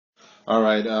All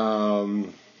right.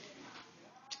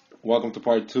 Welcome to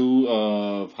part two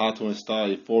of how to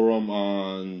install a forum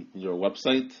on your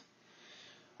website.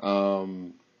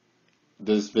 Um,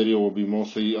 this video will be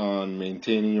mostly on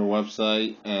maintaining your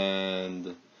website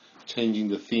and changing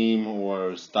the theme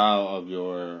or style of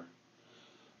your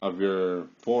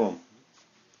forum,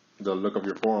 the look of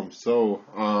your forum. So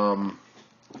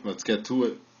let's get to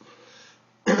it.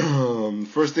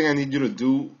 First thing I need you to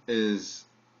do is,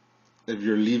 if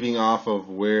you're leaving off of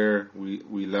where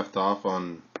we left off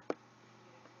on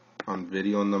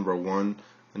video number 1,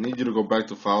 I need you to go back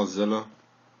to FileZilla.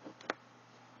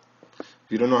 If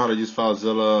you don't know how to use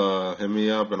FileZilla, hit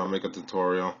me up and I'll make a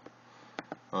tutorial.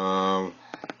 We'll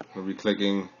be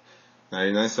clicking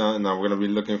 99 cents. Now we're going to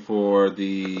be looking for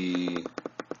the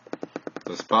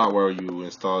spot where you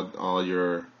installed all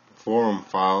your forum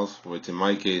files, which in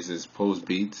my case is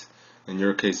PostBeats. In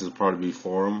your case, it'll probably be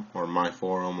forum or my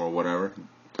forum or whatever.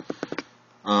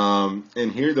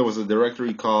 And here there was a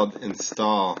directory called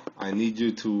install. I need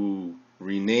you to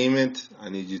rename it, I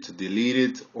need you to delete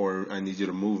it, or I need you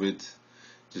to move it.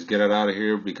 Just get it out of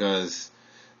here, because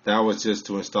that was just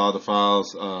to install the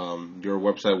files. Your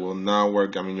website will not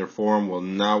work, your forum will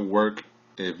not work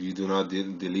if you do not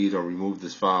delete or remove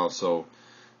this file. So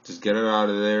just get it out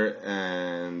of there,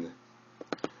 and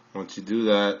once you do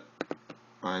that,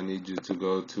 I need you to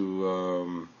go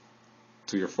to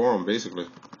your forum, basically.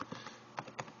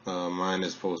 Mine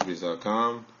is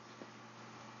postbeats.com.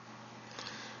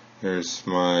 Here's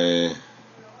my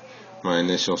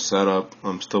initial setup.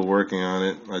 I'm still working on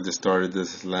it. I just started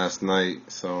this last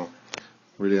night, so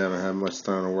really haven't had much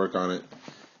time to work on it,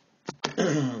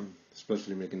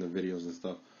 especially making the videos and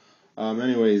stuff.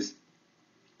 Anyways,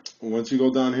 once you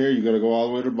go down here, you got to go all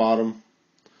the way to the bottom,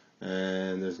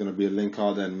 and there's going to be a link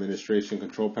called Administration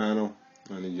Control Panel.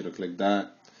 I need you to click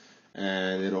that,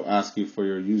 and it'll ask you for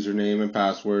your username and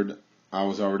password. I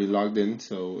was already logged in,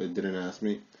 so it didn't ask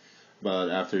me.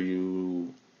 But after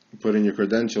you put in your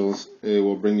credentials, it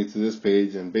will bring you to this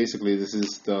page, and basically this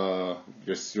is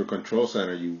just your control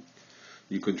center. You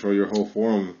control your whole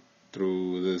forum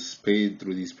through this page,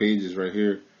 through these pages right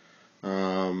here.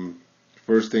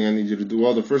 First thing I need you to do,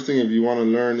 well, the first thing, if you want to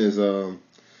learn, is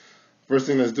first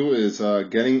thing let's do is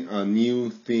getting a new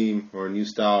theme, or a new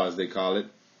style as they call it.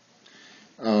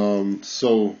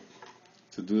 So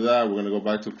to do that, we're going to go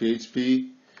back to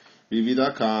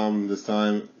phpbb.com. This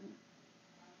time,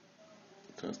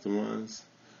 customize.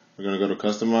 We're going to go to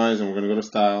customize, and we're going to go to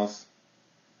styles.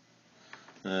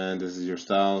 And this is your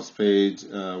styles page.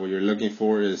 What you're looking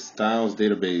for is styles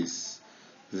database.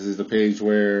 This is the page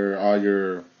where all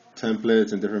your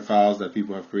templates and different files that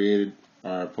people have created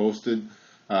are posted.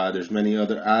 There's many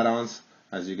other add-ons.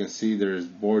 As you can see, there's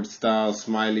board styles,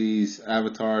 smileys,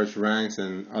 avatars, ranks,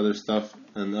 and other stuff,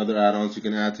 and other add-ons you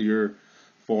can add to your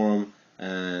forum.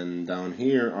 And down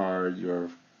here are your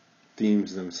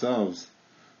themes themselves.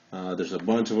 There's a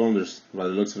bunch of them. There's, by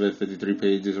the looks of it, 53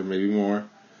 pages or maybe more.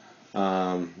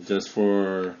 Just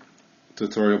for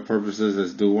tutorial purposes,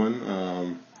 let's do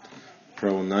one.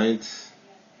 Pro Night.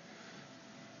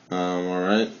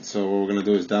 Alright, so what we're going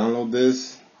to do is download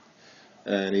this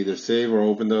and either save or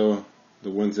open the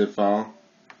WinZip file.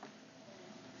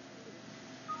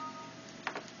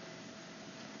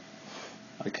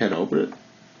 I can't open it.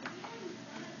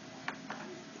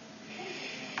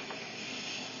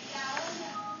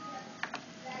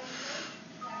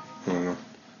 I don't know.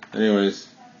 Anyways,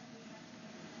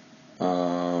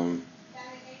 alright,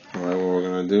 what we're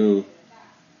gonna do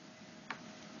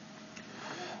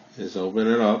is open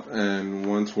it up, and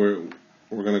once we're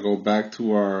gonna go back to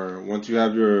once you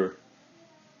have your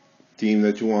theme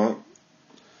that you want,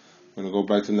 I'm gonna go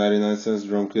back to 99 cents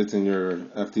drum kits in your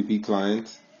FTP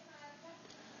client.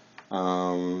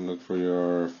 Look for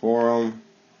your forum,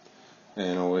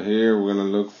 and over here we're gonna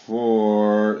look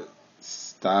for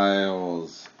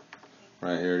styles.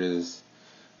 Right here it is.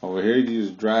 Over here you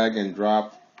just drag and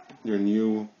drop your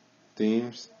new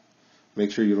themes.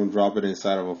 Make sure you don't drop it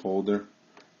inside of a folder.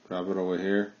 Drop it over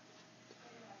here.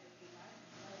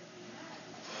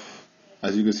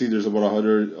 As you can see, there's about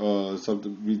 100,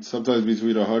 sometimes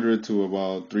between 100 to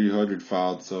about 300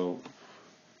 files. So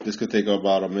this could take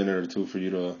about a minute or two for you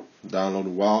to download.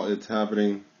 While it's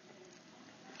happening,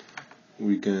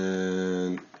 we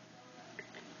can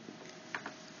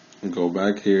go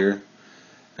back here,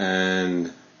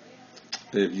 and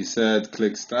if you said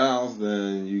click styles,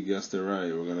 then you guessed it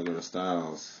right. We're gonna go to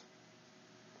styles.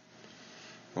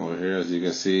 Over here, as you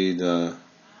can see, the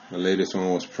latest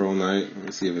one was Pro Night. Let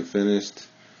me see if it finished.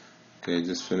 Okay, it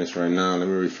just finished right now. Let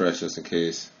me refresh just in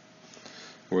case.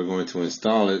 We're going to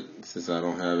install it since I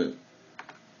don't have it.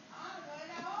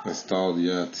 installed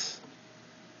yet.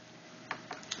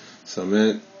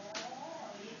 Submit.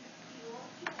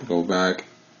 Go back.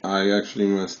 I actually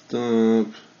messed up.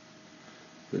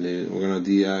 We're gonna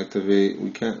deactivate.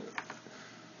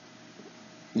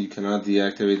 You cannot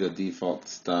deactivate the default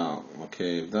style.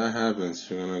 Okay, if that happens,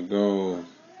 you're gonna go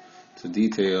to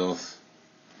details.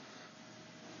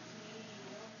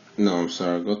 No, I'm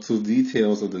sorry. Go to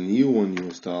details of the new one you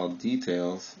installed.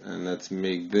 Details, and let's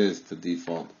make this the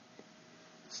default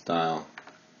style.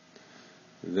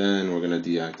 Then we're gonna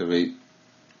deactivate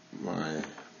my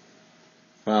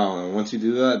file, and once you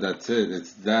do that, that's it.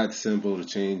 It's that simple to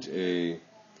change a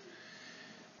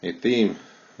theme.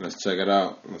 Let's check it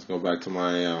out. Let's go back to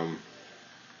my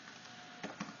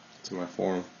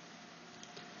forum.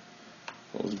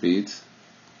 Close beats.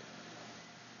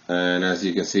 And as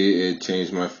you can see, it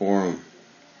changed my forum.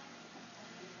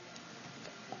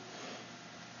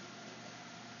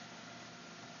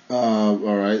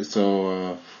 Alright,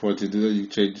 so what to do, you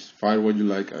find what you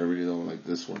like. I really don't like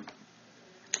this one.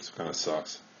 This kind of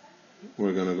sucks.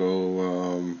 We're gonna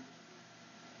go,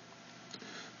 I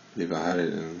believe I had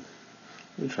it in,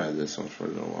 let me try this one for a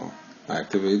little while.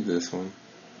 Activate this one.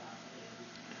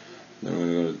 Then we're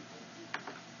gonna go to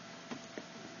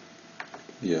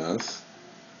yes.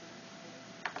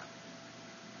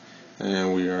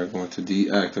 And we are going to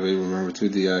deactivate. Remember to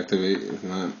deactivate. If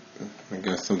not, I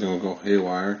guess something will go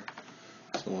haywire.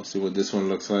 So we'll see what this one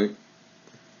looks like.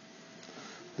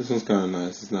 This one's kind of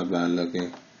nice. It's not bad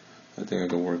looking. I think I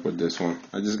can work with this one.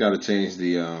 I just got to change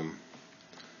the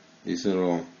these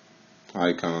little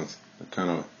icons. They're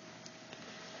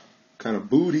kind of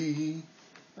booty.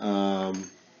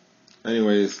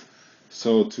 Anyways.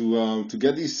 So to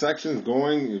get these sections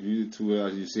going, as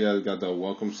you see, I got the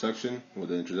welcome section with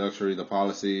the introductory, the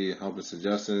policy, help and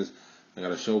suggestions. I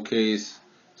got a showcase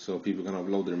so people can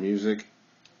upload their music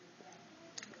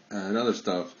and other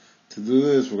stuff. To do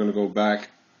this, we're gonna go back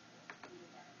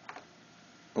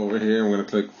over here. I'm gonna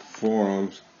click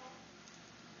forums.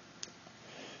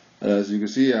 As you can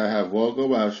see, I have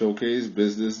welcome, I have showcase,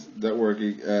 business,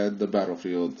 networking, and the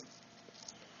battlefield.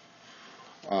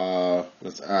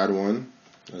 Let's add one.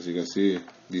 As you can see,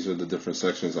 these are the different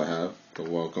sections I have. The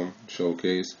welcome,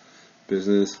 showcase,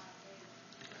 business,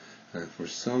 and for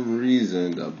some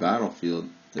reason the battlefield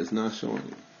is not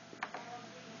showing.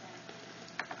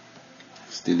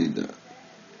 Let's delete that.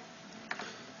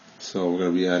 So we're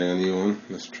going to be adding a new one.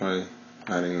 Let's try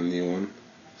adding a new one.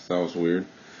 So that was weird.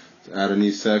 To add a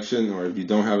new section, or if you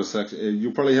don't have a section,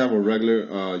 you probably have a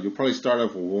regular, you'll probably start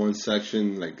off with one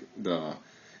section, like the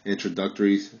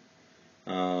introductories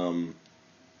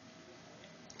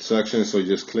section. So you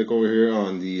just click over here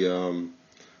on the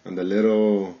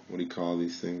little, what do you call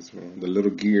these things, the little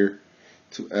gear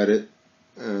to edit,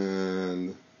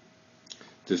 and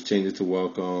just change it to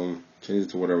welcome, change it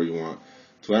to whatever you want.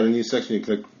 To add a new section, you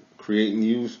click create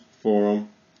new forum.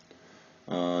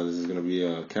 This is going to be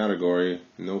a category,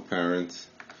 no parents.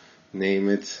 Name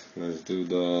it, let's do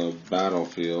the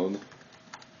battlefield.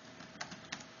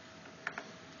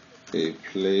 A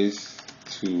place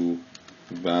to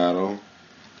battle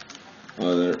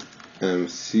other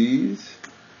MCs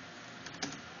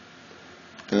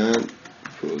and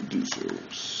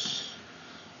producers.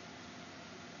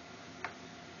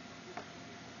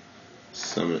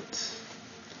 Summit.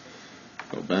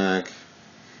 Go back.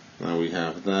 Now we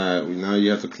have that. Now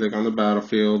you have to click on the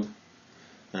battlefield,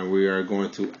 and we are going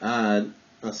to add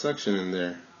a section in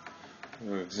there.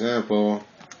 For example,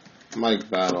 mic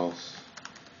battles.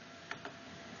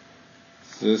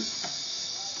 This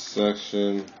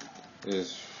section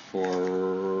is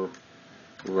for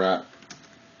rap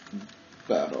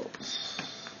battles.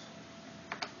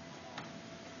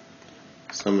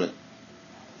 Summit.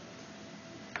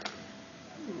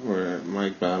 We're at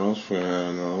mic battles. We're gonna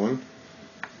add another one.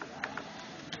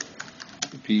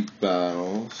 Beat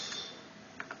battles.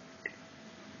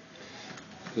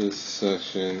 This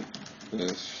section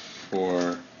is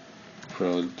for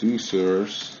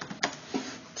producers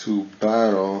to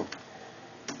battle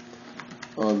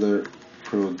other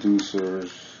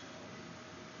producers.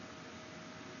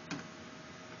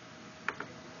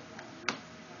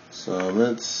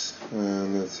 Summits,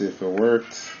 and let's see if it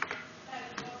worked.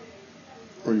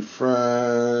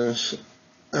 Refresh,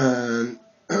 and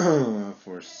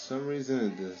for some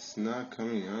reason it is not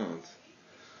coming out.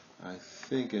 I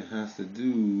think it has to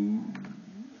do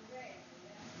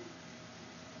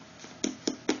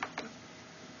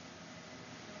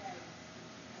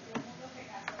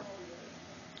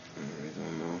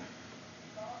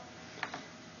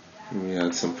let me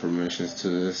add some permissions to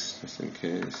this just in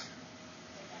case.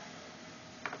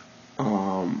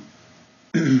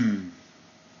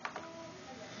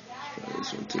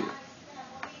 this one too.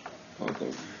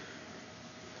 Welcome.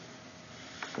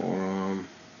 Forum.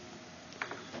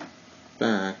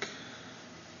 Back.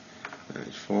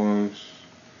 Manage forums.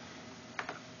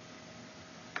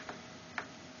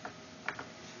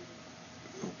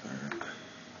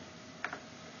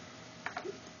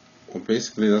 Well,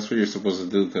 basically that's what you're supposed to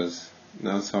do, because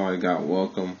that's how I got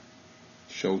welcome,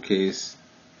 showcase,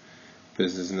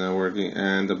 business networking,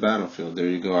 and the battlefield. There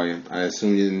you go. I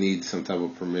assume you need some type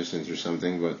of permissions or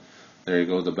something, but there you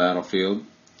go, the battlefield.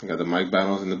 I got the mic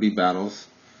battles and the beat battles.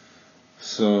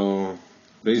 So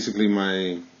basically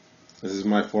this is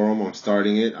my forum. I'm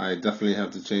starting it. I definitely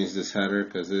have to change this header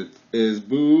because it is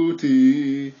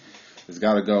booty. It's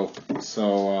gotta go.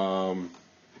 So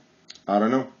I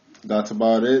don't know. That's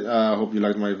about it. I hope you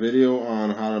liked my video on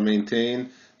how to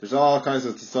maintain. There's all kinds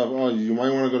of stuff. Oh, you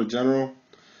might want to go to general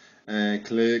and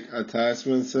click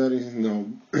attachment settings.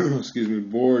 No, excuse me,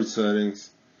 board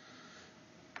settings.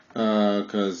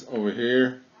 Because over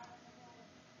here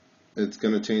it's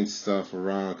gonna change stuff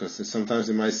around. Because sometimes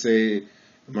it might say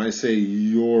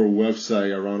your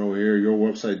website around over here,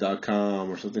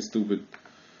 yourwebsite.com or something stupid.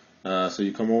 So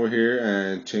you come over here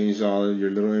and change all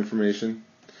your little information,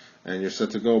 and you're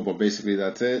set to go. But basically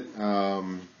that's it.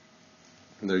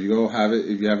 There you go, have it.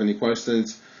 If you have any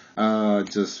questions,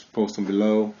 just post them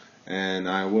below and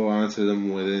I will answer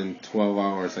them within 12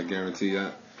 hours, I guarantee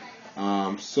that.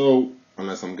 So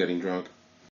unless I'm getting drunk.